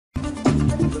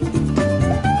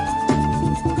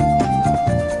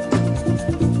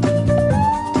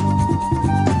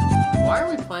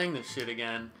this shit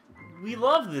again. We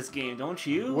love this game, don't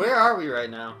you? Where are we right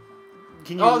now?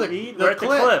 Can you read? We're at the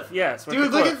cliff. Yes, we're Dude,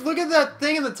 at the cliff. look at that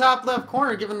thing in the top left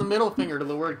corner giving the middle finger to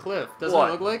the word cliff. Doesn't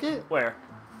it look like it? Where?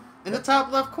 In the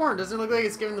top left corner. Doesn't it look like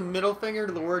it's giving the middle finger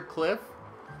to the word cliff?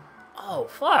 Oh,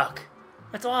 fuck.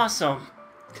 That's awesome.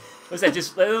 Was that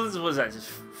just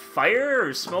fire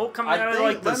or smoke coming out of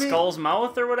like the skull's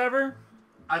mouth or whatever?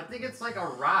 I think it's like a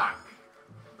rock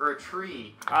or a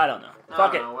tree. I don't know.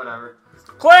 Fuck it. Whatever.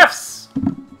 Cliffs!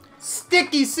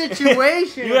 Sticky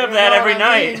situation. You have that every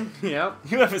night. Yep.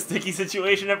 You have a sticky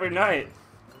situation every night.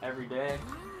 Every day.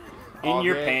 In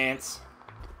your pants.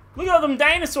 Look at all them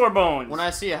dinosaur bones. When I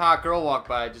see a hot girl walk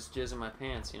by, I just jizz in my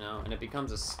pants, you know, and it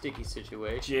becomes a sticky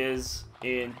situation. Jizz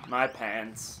in my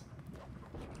pants.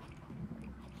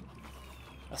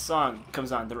 A song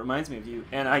comes on that reminds me of you,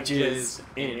 and I jizz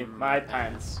in my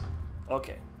pants.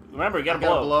 Okay. Remember, you gotta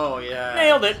blow. Yeah.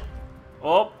 Nailed it.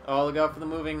 Oh. Oh, look out for the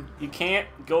moving. You can't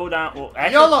go down. Well,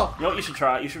 actually, YOLO! You know what you should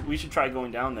try? We should try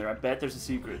going down there. I bet there's a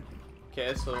secret.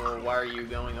 Okay, so why are you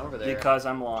going over there? Because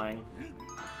I'm lying.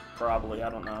 Probably, I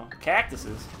don't know.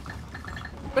 Cactuses.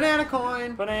 Banana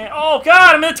coin! Banana. Oh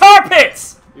god, I'm in the tar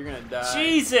pits! You're gonna die.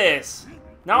 Jesus!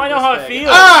 Now I know how it feels.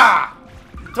 Ah!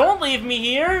 Don't leave me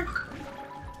here!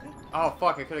 Oh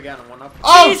fuck, I could've gotten one up.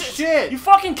 Oh shit! You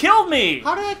fucking killed me!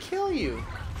 How did I kill you?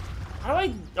 How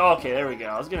do I... Oh, okay, there we go.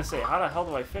 I was gonna say, how the hell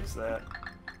do I fix that?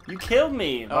 You killed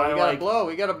me! Oh, we gotta blow,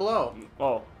 we gotta blow.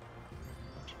 Oh.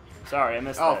 Sorry, I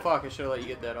missed that. Oh fuck, I should've let you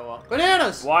get that. Oh well.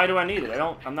 Bananas! Why do I need it? I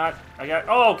got...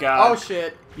 Oh god. Oh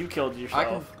shit. You killed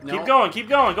yourself. No. Keep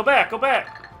going, go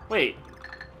back. Wait.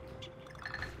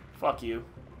 Fuck you.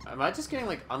 Am I just getting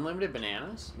like unlimited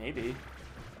bananas? Maybe.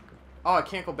 Oh, I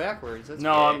can't go backwards. That's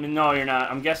no, gay. no, you're not.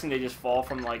 I'm guessing they just fall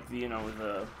from like the, you know,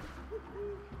 the...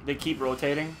 They keep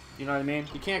rotating. You know what I mean?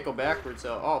 You can't go backwards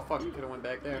though. Oh fuck, you could've went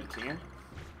back there. You can.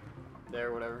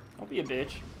 There, whatever. Don't be a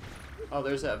bitch. Oh,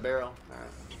 there's that barrel.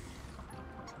 Alright.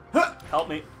 Help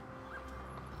me.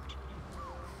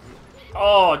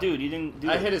 Oh, dude, you didn't do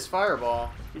it. I hit his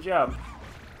fireball. Good job.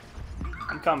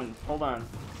 I'm coming. Hold on.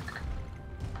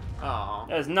 Oh.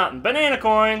 That is nothing. Banana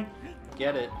coin!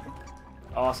 Get it.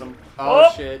 Awesome. Oh,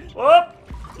 shit. Whoop!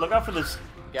 Look out for the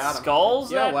Got him. skulls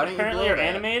that why don't apparently you are blow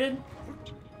that? animated.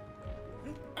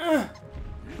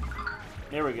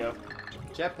 There we go.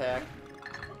 Jetpack.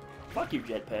 Fuck you,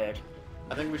 jetpack.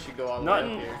 I think we should go all the way up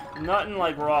here. Nothing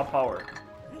like raw power.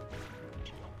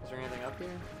 Is there anything up here?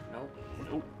 Nope.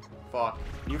 Nope. Fuck.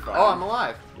 You're fine. Oh, I'm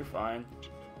alive. You're fine.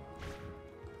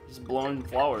 Just blowing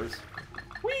flowers.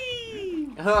 Whee!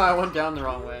 I went down the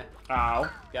wrong way. Ow.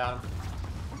 Got him.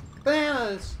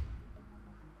 Bananas!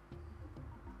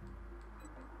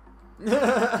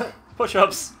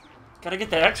 Push-ups. Gotta get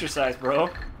that exercise, bro.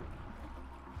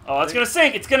 Oh, it's gonna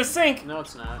sink! It's gonna sink! No,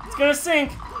 it's not. It's gonna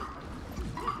sink!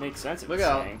 Makes sense it would Look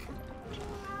out. sink.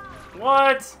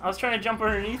 What? I was trying to jump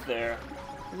underneath there.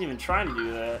 I wasn't even trying to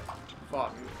do that.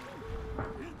 Fuck.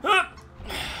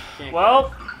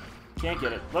 Well, can't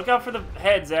get it. Look out for the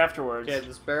heads afterwards. Okay,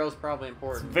 this barrel's probably It's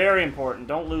important. very important.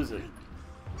 Don't lose it.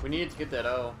 We need to get that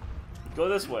O. Go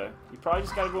this way. You probably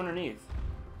just gotta go underneath.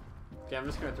 Okay, I'm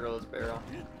just gonna throw this barrel.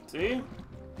 See?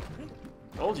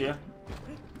 Told you.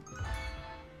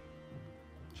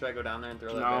 Should I go down there and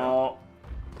throw that barrel?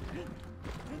 No.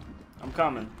 I'm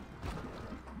coming.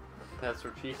 That's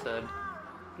what she said.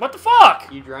 What the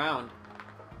fuck? You drowned.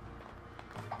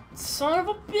 Son of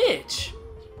a bitch.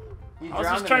 You I was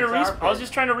drowned just trying in to the tar I was pit.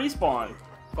 just trying to respawn.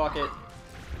 Fuck it.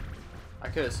 I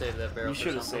could have saved that barrel. You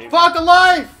should have saved it. Fuck a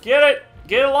life! Get it!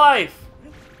 Get a life!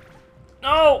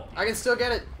 No! I can still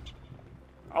get it.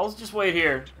 I'll just wait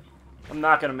here. I'm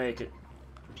not gonna make it.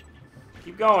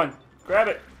 Keep going. Grab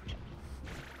it.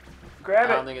 Grab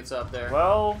it. I don't think it's up there.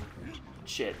 Well,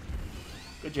 shit.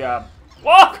 Good job.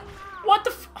 Walk! What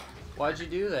the f— Why'd you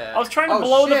do that? I was trying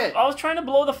to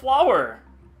blow the flower.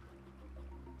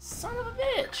 Son of a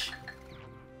bitch.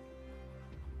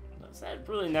 Is that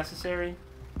really necessary?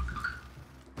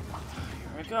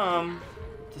 Here I come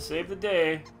to save the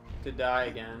day. To die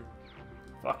again.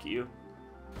 Fuck you.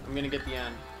 I'm gonna get the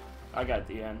end. I got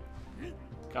the end.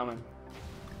 Coming.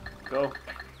 Go.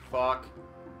 Fuck.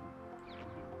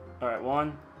 Alright,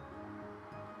 1.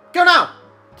 Go now!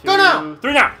 2, Go now!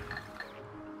 3 now!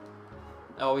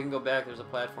 Oh, we can go back. There's a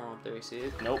platform up there. You see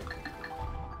it? Nope.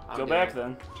 I'm Go getting back it.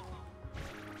 then.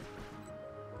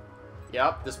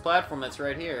 Yep, this platform that's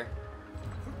right here.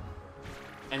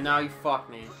 And now you fuck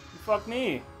me. You fuck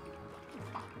me.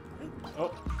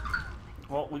 Oh.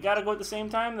 Well, we gotta go at the same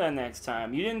time then next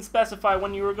time. You didn't specify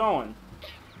when you were going.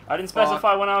 I didn't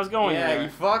specify when I was going Yeah, there. you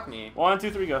fuck me. 1,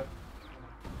 2, 3, go.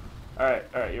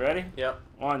 Alright, you ready? Yep.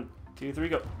 1, 2, 3,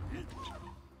 go.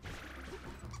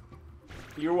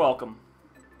 You're welcome.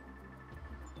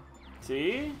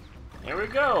 See? There we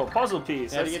go. Puzzle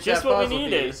piece. Had to That's get just that what we puzzle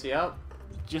needed. piece, Yep.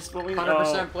 Just what we needed.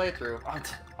 100% playthrough.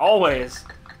 Always.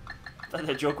 I thought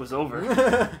that joke was over. It's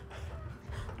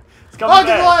Oh, coming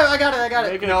get back. alive! I got it, I got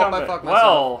it. Making No, a I comeback. fucked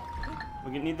myself.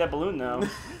 Well, we need that balloon now.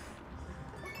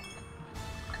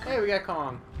 Hey, we got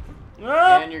Kong.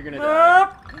 Up, And you're gonna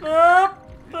die.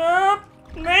 up.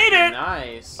 Made it!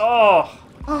 Nice. Oh,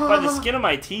 by the skin of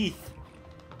my teeth.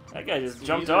 That guy just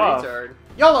jumped He's a off. retard.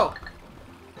 YOLO!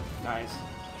 Nice.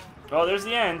 Oh, there's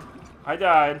the end. I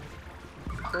died.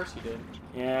 Of course you did.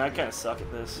 Yeah, I kind of suck at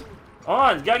this. Hold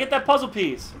on, you gotta get that puzzle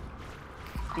piece.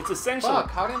 It's essential.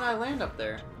 Fuck, how didn't I land up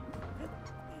there?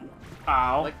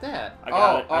 Ow. Like that. I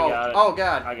got it. I got it. Oh,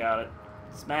 God. I got it.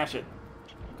 Smash it.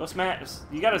 Go smash.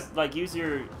 You gotta, like, use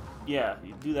your... Yeah,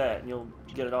 you do that and you'll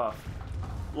get it off.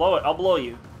 Blow it. I'll blow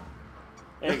you.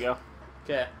 There you go.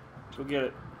 Okay. Go get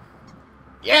it.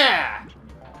 Yeah!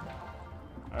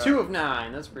 All 2 right. of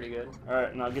 9. That's pretty good.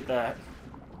 Alright, now get that.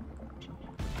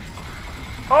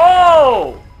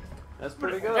 Oh! That's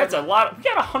pretty good. That's a lot. We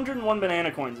got 101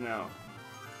 banana coins now.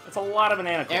 That's a lot of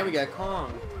banana coins. And we got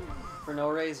Kong. For no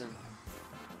reason.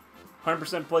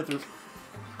 100% playthrough.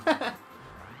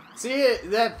 See,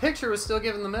 that picture was still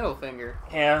giving the middle finger.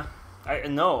 Yeah.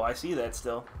 I see that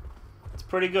still. It's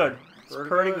pretty good. It's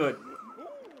pretty good.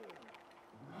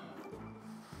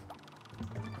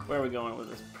 Where are we going with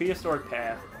this? Prehistoric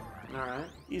path. Alright.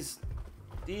 These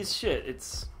shit,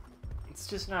 it's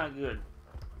just not good.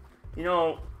 You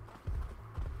know,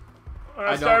 when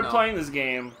I started playing this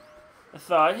game, I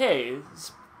thought, hey,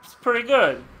 it's pretty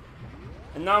good.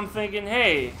 And now I'm thinking,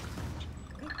 hey,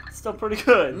 it's still pretty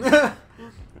good.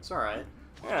 It's alright.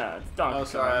 Yeah, it's Donkey Kong. Oh,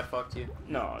 sorry, I fucked you.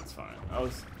 No, it's fine. I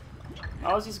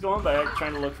was just going back,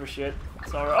 trying to look for shit.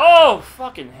 It's alright. Oh,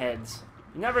 fucking heads.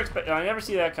 You never expect. I never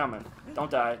see that coming.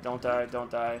 Don't die. Don't die. Don't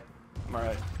die. I'm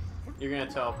alright. You're gonna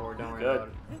teleport. Don't worry Good. about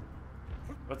it.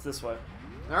 What's this way?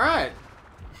 All right.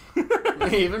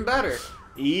 Even better.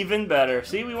 Even better.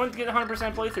 See, we wouldn't get 100%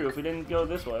 playthrough if we didn't go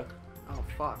this way. Oh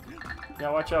fuck. Yeah,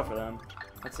 watch out for them.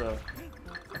 That's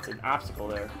an obstacle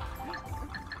there.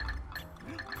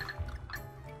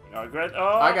 Oh, great.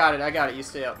 Oh. I got it. I got it. You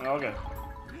stay up. Okay.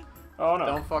 Oh no.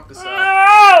 Don't fuck this up.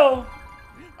 No!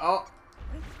 Oh,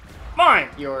 Mine.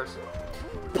 yours.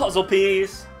 Puzzle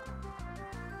piece.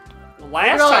 Look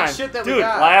at all that shit that we dude,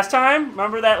 got. last time,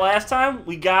 remember that last time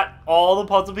we got all the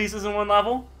puzzle pieces in one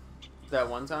level? That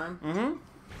one time?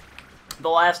 Mm-hmm. The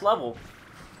last level.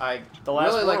 I The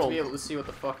last really like to world. be able to see what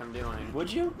the fuck I'm doing.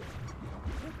 Would you?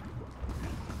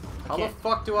 How the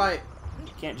fuck do I...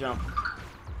 Can't jump.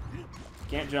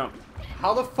 Can't jump.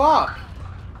 How the fuck?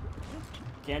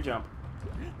 Can't jump.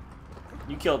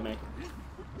 You killed me.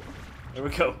 There we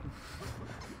go.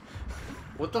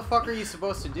 What the fuck are you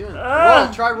supposed to do? Ah!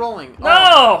 Roll, try rolling.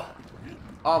 No!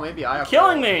 Oh, maybe I have to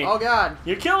Killing roll. me! Oh god.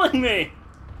 You're killing me!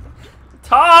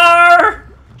 Tar!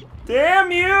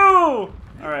 Damn you!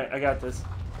 Alright, I got this.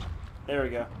 There we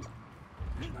go.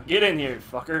 Get in here,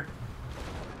 fucker.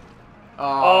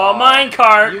 Oh,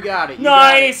 minecart! You got it. You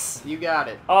Nice! Got it. You got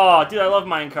it. Oh, dude, I love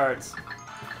minecarts.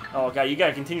 Oh, god, you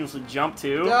gotta continuously jump,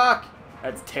 too? Duck!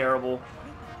 That's terrible.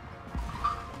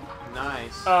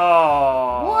 Nice.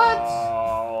 Oh.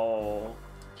 What?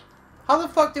 How the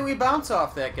fuck did we bounce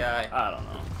off that guy? I don't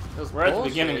know. That was We're at the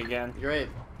bullshit. beginning again. You're right.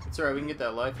 It's alright, we can get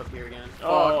that life up here again.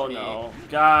 Oh, Fuck me. no.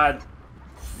 God.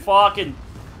 Fucking...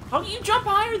 How can you jump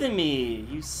higher than me?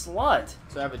 You slut.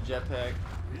 So I have a jetpack.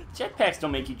 Jetpacks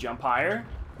don't make you jump higher.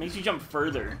 Makes you jump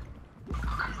further.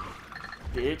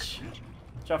 Bitch.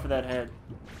 Watch out for that head.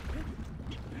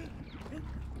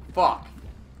 Fuck.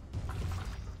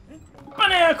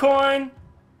 Banana coin!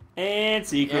 And Yeah,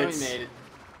 secrets. we made it.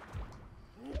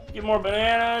 Get more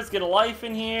bananas, get a life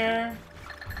in here.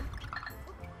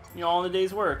 You know, all in the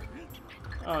day's work.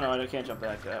 Oh no, I can't jump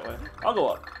back that way. I'll go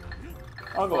up.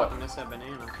 I'll go Fuck, up. I missed that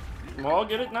banana. Well, I'll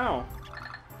get it now.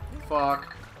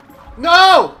 Fuck.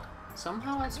 No!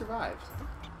 Somehow I survived.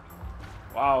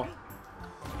 Wow.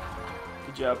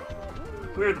 Good job.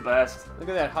 We're the best. Look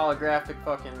at that holographic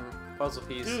fucking puzzle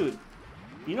piece. Dude,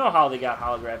 you know how they got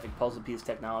holographic puzzle piece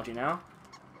technology now.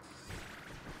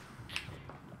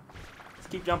 Let's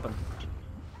keep jumping.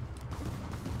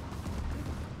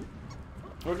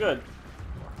 We're good.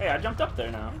 Hey, I jumped up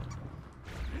there now.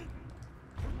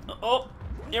 Oh,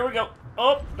 here we go.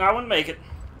 Oh, I wouldn't make it.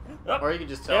 Oh, Or you could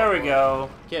just there teleport. we go.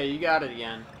 Okay, you got it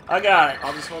again. I got it.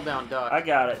 I'll just hold down duck. I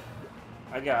got it.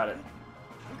 I got it.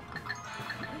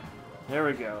 There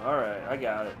we go. Alright, I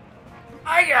got it.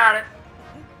 I got it!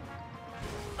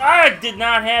 I did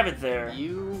not have it there.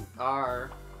 You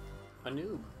are a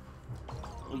noob.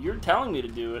 Well, you're telling me to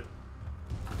do it.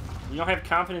 You don't have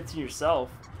confidence in yourself.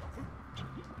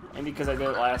 Maybe because I did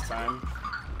it last time.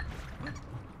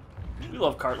 We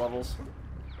love cart levels.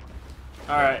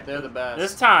 Alright. They're the best.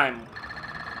 This time.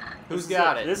 Who's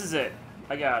got it? This is it.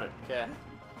 I got it. Okay.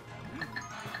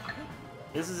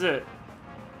 This is it.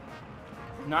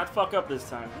 Not fuck up this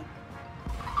time.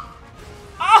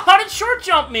 Oh, how did short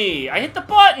jump me? I hit the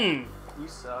button. You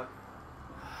suck.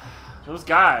 Those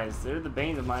guys, they're the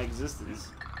bane of my existence.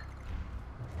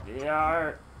 They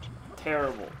are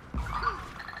terrible.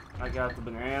 I got the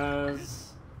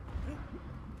bananas.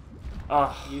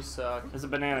 Oh, you suck. There's a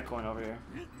banana coin over here.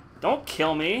 Don't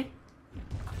kill me.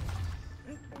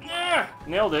 Yeah,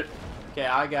 nailed it. Okay,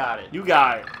 I got it. You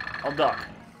got it. I'll duck.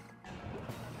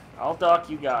 I'll duck,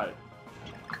 you got it.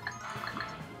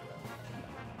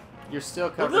 You're still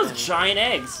Look covered at those in... giant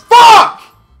eggs. Fuck!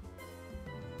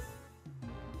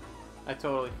 I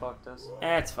totally fucked us.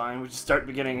 It's fine. We just start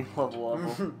beginning level up.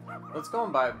 Let's go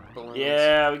and buy balloons.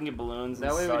 Yeah, we can get balloons. That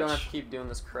and way such. we don't have to keep doing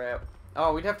this crap.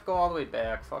 Oh, we'd have to go all the way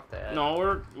back. Fuck that.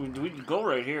 No, we go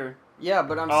right here. Yeah,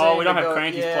 but I'm saying. Oh, we don't have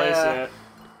Cranky's place yet.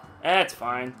 That's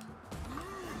fine.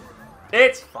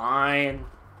 It's fine.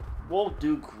 We'll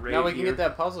do great. Now we can here. get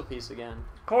that puzzle piece again.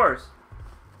 Of course.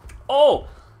 Oh,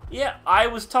 yeah. I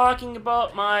was talking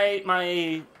about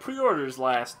my pre-orders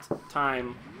last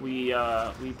time we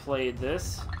played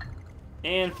this,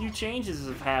 and a few changes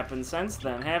have happened since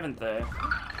then, haven't they?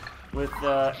 With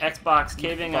Xbox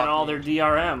caving on all their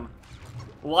DRM,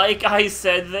 like I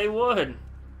said they would.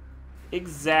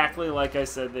 Exactly like I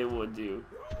said they would do.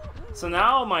 So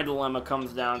now my dilemma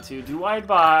comes down to: do I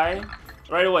buy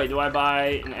right away? Do I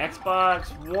buy an Xbox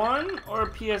One or a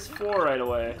PS4 right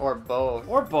away? Or both.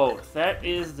 Or both. That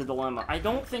is the dilemma. I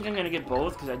don't think I'm going to get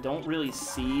both because I don't really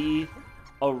see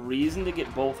a reason to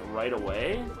get both right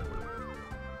away.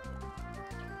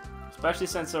 Especially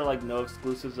since there are like no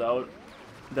exclusives out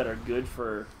that are good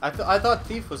for... I thought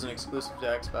Thief was an exclusive to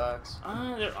Xbox.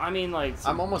 I mean, like...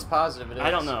 I'm almost positive it is. I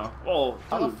don't know. Oh, dude,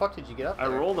 how the fuck did you get up there? I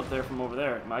rolled up there from over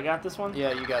there. I got this one?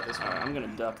 Yeah, you got this one. Alright, I'm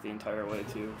gonna duck the entire way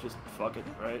too. Just fuck it,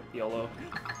 right? YOLO.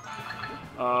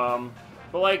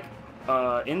 But like,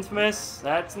 Infamous,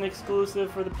 that's an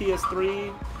exclusive for the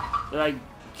PS3 that I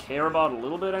care about a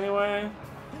little bit anyway.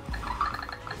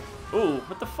 Ooh,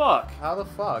 what the fuck? How the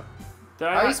fuck? Did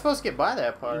I How are you not... supposed to get by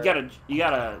that part? You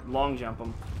gotta long jump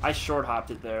them. I short hopped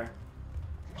it there.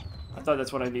 I thought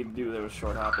that's what I needed to do. There was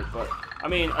short hop it, but I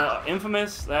mean,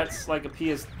 Infamous. That's like a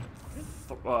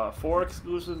PS4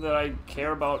 exclusive that I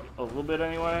care about a little bit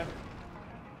anyway.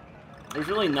 There's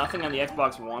really nothing on the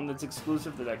Xbox One that's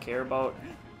exclusive that I care about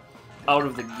out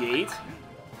of the gate.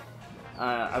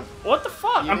 What the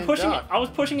fuck? I'm pushing it. I was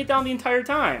pushing it down the entire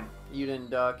time. You didn't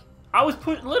duck. I was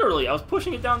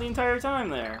pushing it down the entire time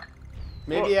there.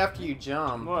 Maybe after you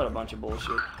jump. What a bunch of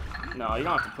bullshit. No, you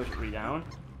don't have to push it down.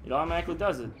 It automatically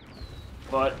does it.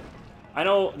 But I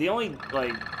know the only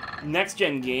like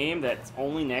next-gen game that's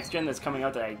only next-gen that's coming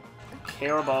out that I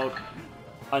care about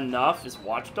enough is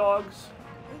Watch Dogs.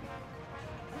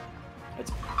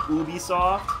 It's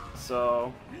Ubisoft,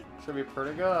 so should be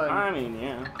pretty good. I mean,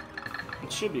 yeah,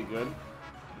 it should be good.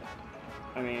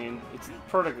 I mean, it's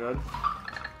pretty good.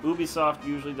 Ubisoft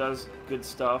usually does good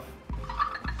stuff.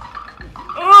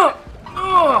 Oh!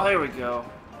 Oh, there we go.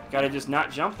 Gotta just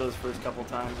not jump those first couple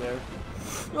times there.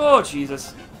 Oh,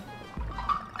 Jesus.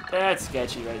 That's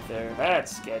sketchy right there.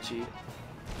 That's sketchy.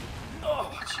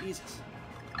 Oh, Jesus.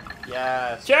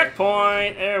 Yes.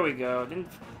 Checkpoint! There we go. Didn't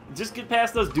just get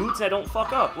past those dudes that don't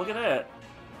fuck up. Look at that.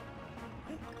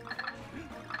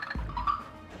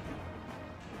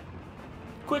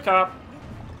 Quick hop.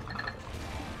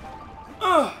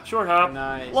 Short hop.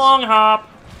 Nice. Long hop.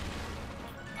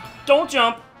 Don't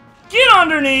jump. Get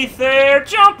underneath there.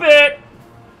 Jump it.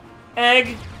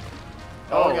 Egg.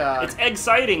 Oh, God. It's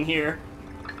egg-sighting here.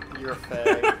 You're a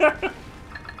fag.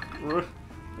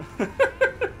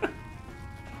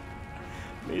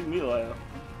 Made me laugh.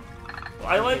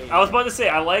 I was about to say,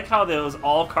 I like how that was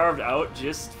all carved out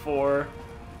just for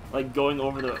like going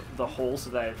over the hole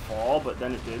so that it'd fall, but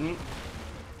then it didn't.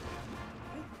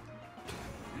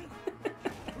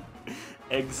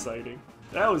 Egg-sighting.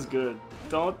 That was good.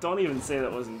 Don't even say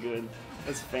that wasn't good.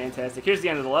 That's fantastic. Here's the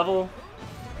end of the level.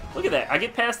 Look at that. I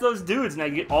get past those dudes and I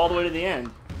get all the way to the end.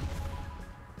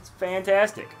 It's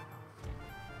fantastic.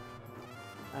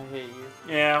 I hate you.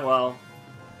 Yeah, well,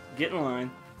 get in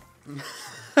line.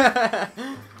 100%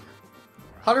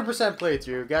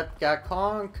 playthrough. Got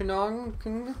Kong,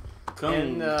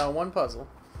 and one puzzle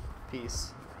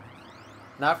piece.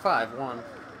 Not 5, 1.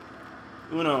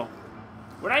 Uno.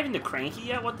 We're not even the cranky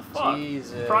yet? What the fuck?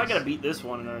 Jesus. Probably gotta beat this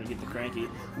one in order to get the cranky.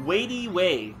 Weighty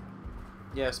way.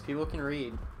 Yes, people can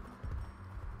read.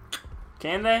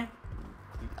 Can they?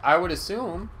 I would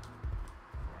assume.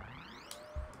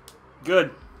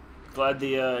 Good. Glad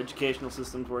the educational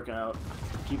system's working out.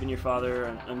 Keeping your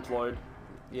father employed.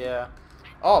 Yeah.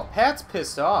 Oh, Pat's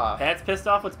pissed off. Pat's pissed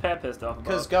off? What's Pat pissed off about?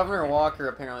 Because Governor Walker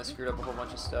apparently screwed up a whole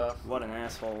bunch of stuff. What an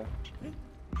asshole.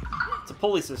 It's a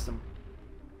pulley system.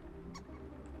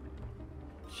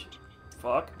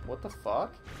 Fuck. What the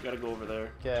fuck? You gotta go over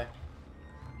there. Okay.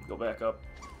 Go back up.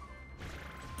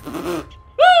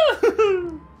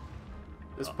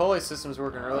 This pulley system's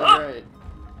working really great.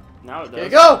 Now it does. Okay,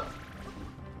 go!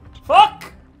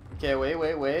 Fuck! Okay,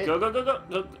 wait. Go.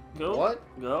 Go. What?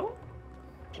 Go?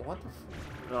 What the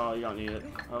Oh, you don't need it.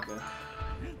 Okay.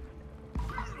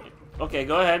 Okay,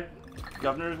 go ahead.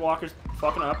 Governor Walker's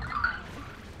fucking up.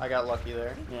 I got lucky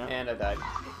there. Yeah. And I died.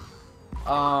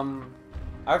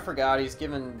 I forgot he's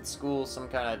giving schools some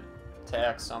kind of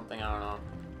tax something, I don't know.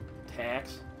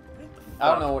 Tax?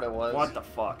 I don't know what it was. What the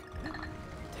fuck?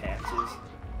 Taxes.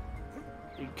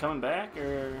 You coming back,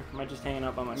 or am I just hanging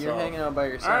out by myself? You're hanging out by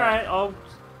yourself. Alright, I'll...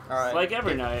 Alright. Like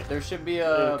every night. There should be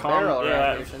a barrel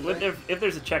around here, shouldn't there? If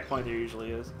there's a checkpoint, there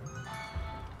usually is.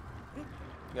 You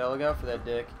gotta look out for that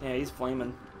dick. Yeah, he's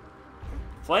flaming.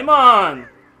 Flame on!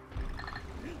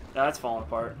 That's falling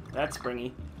apart. That's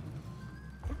springy.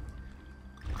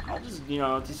 I'll just, you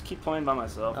know, just keep playing by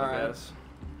myself, I guess.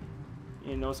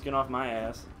 You know, skin off my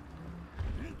ass.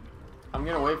 I'm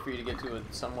gonna wait for you to get to a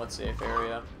somewhat safe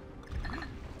area.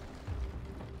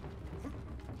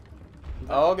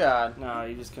 Oh god. No,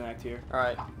 you just connect here.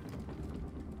 Alright.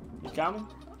 You coming?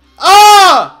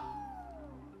 Ah!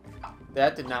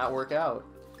 That did not work out.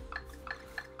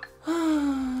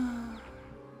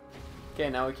 Okay,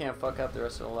 now we can't fuck up the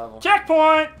rest of the level.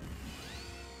 Checkpoint!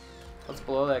 Let's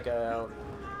blow that guy out.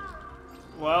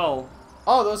 Well.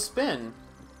 Oh, those spin.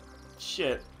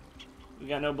 Shit. We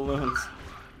got no balloons.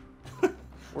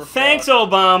 We're Thanks,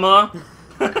 fucked. Obama!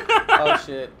 Oh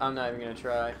shit, I'm not even gonna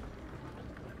try.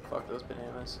 Fuck those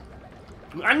bananas.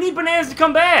 I need bananas to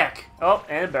come back! Oh,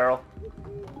 and a barrel.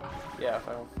 Yeah, if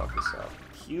I don't fuck this up.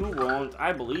 You won't.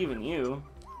 I believe in you.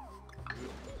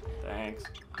 Thanks.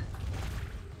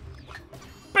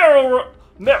 Barrel roll!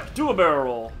 Do a barrel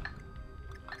roll.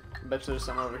 I bet you there's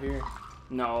some over here.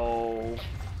 No.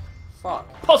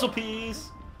 Fuck. Puzzle piece!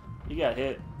 You got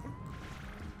hit.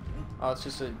 Oh, it's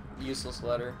just a useless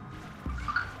letter.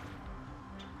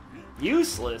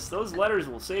 Useless? Those letters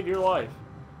will save your life.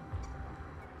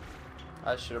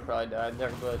 I should have probably died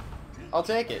there, but I'll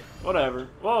take it. Whatever.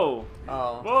 Whoa.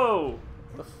 Oh. Whoa.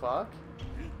 The fuck?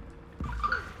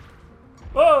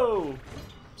 Whoa.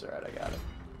 It's alright, I got it.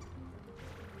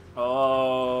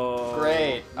 Oh.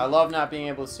 Great. I love not being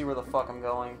able to see where the fuck I'm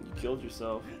going. You killed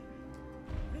yourself.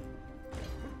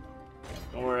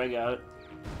 Don't worry, I got it.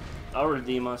 I'll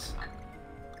redeem us.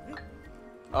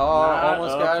 Oh, Not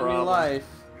almost a got a new problem. life.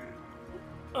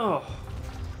 Oh.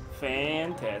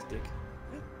 Fantastic.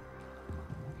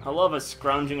 I love us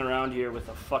scrounging around here with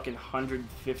a fucking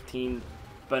 115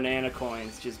 banana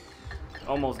coins, just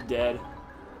almost dead.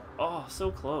 Oh,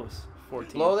 so close.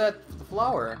 14. Blow that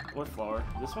flower. What flower?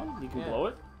 This one? You can Yeah. blow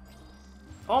it?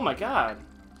 Oh my god.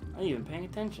 I ain't even paying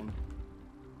attention.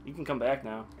 You can come back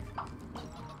now.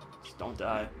 Just don't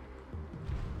die.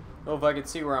 Well, if I could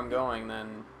see where I'm going,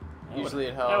 then usually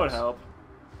it helps. That would help.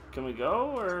 Can we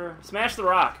go, or... Smash the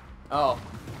rock! Oh.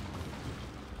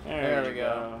 There we you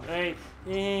go. Hey,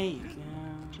 there you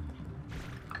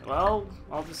go. Well,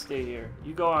 I'll just stay here.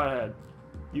 You go ahead.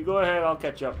 You go ahead, I'll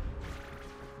catch up.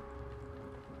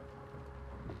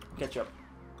 Catch up.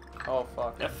 Oh,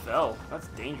 fuck. That fell. That's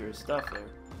dangerous stuff there.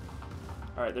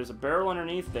 Alright, there's a barrel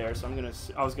underneath there, so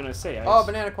I was gonna say... Oh,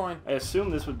 banana coin. I assume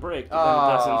this would break, but then it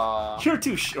Aw. doesn't. You're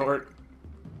too short.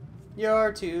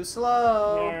 You're too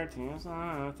slow. You're too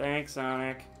slow. Thanks,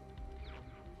 Sonic.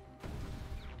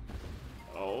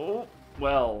 Oh,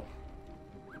 well.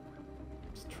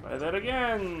 Let's try that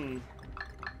again.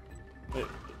 Wait.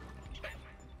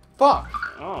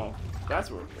 Fuck. Oh, that's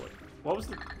where it went. What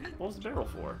was the barrel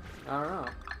for? I don't know.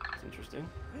 That's interesting.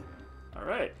 All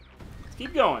right, let's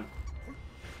keep going.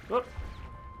 Whoop.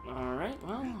 All right,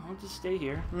 well, I'll just stay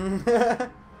here.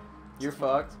 You're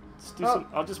fucked. Let's do some.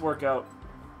 I'll just work out.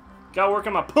 Gotta work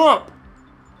on my pump.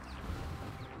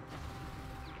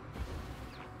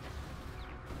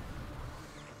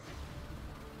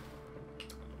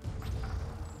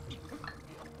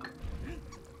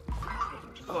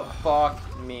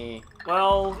 Fuck me.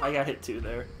 Well, I got hit too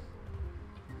there.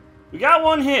 We got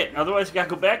one hit. Otherwise, we gotta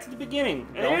go back to the beginning.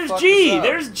 And Don't there's fuck G. this up.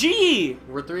 There's G.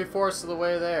 We're 3/4 of the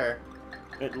way there.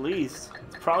 At least.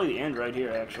 It's probably the end right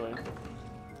here, actually.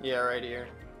 Yeah, right here.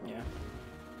 Yeah.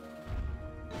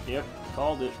 Yep,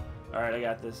 called it. Alright, I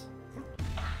got this.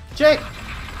 Jake!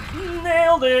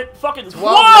 Nailed it! Fucking 12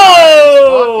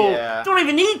 whoa! Fuck yeah. Don't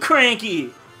even need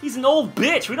Cranky! He's an old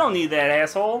bitch. We don't need that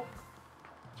asshole.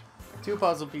 2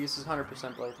 puzzle pieces, 100%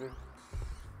 playthrough.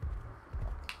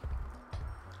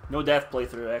 No death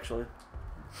playthrough, actually.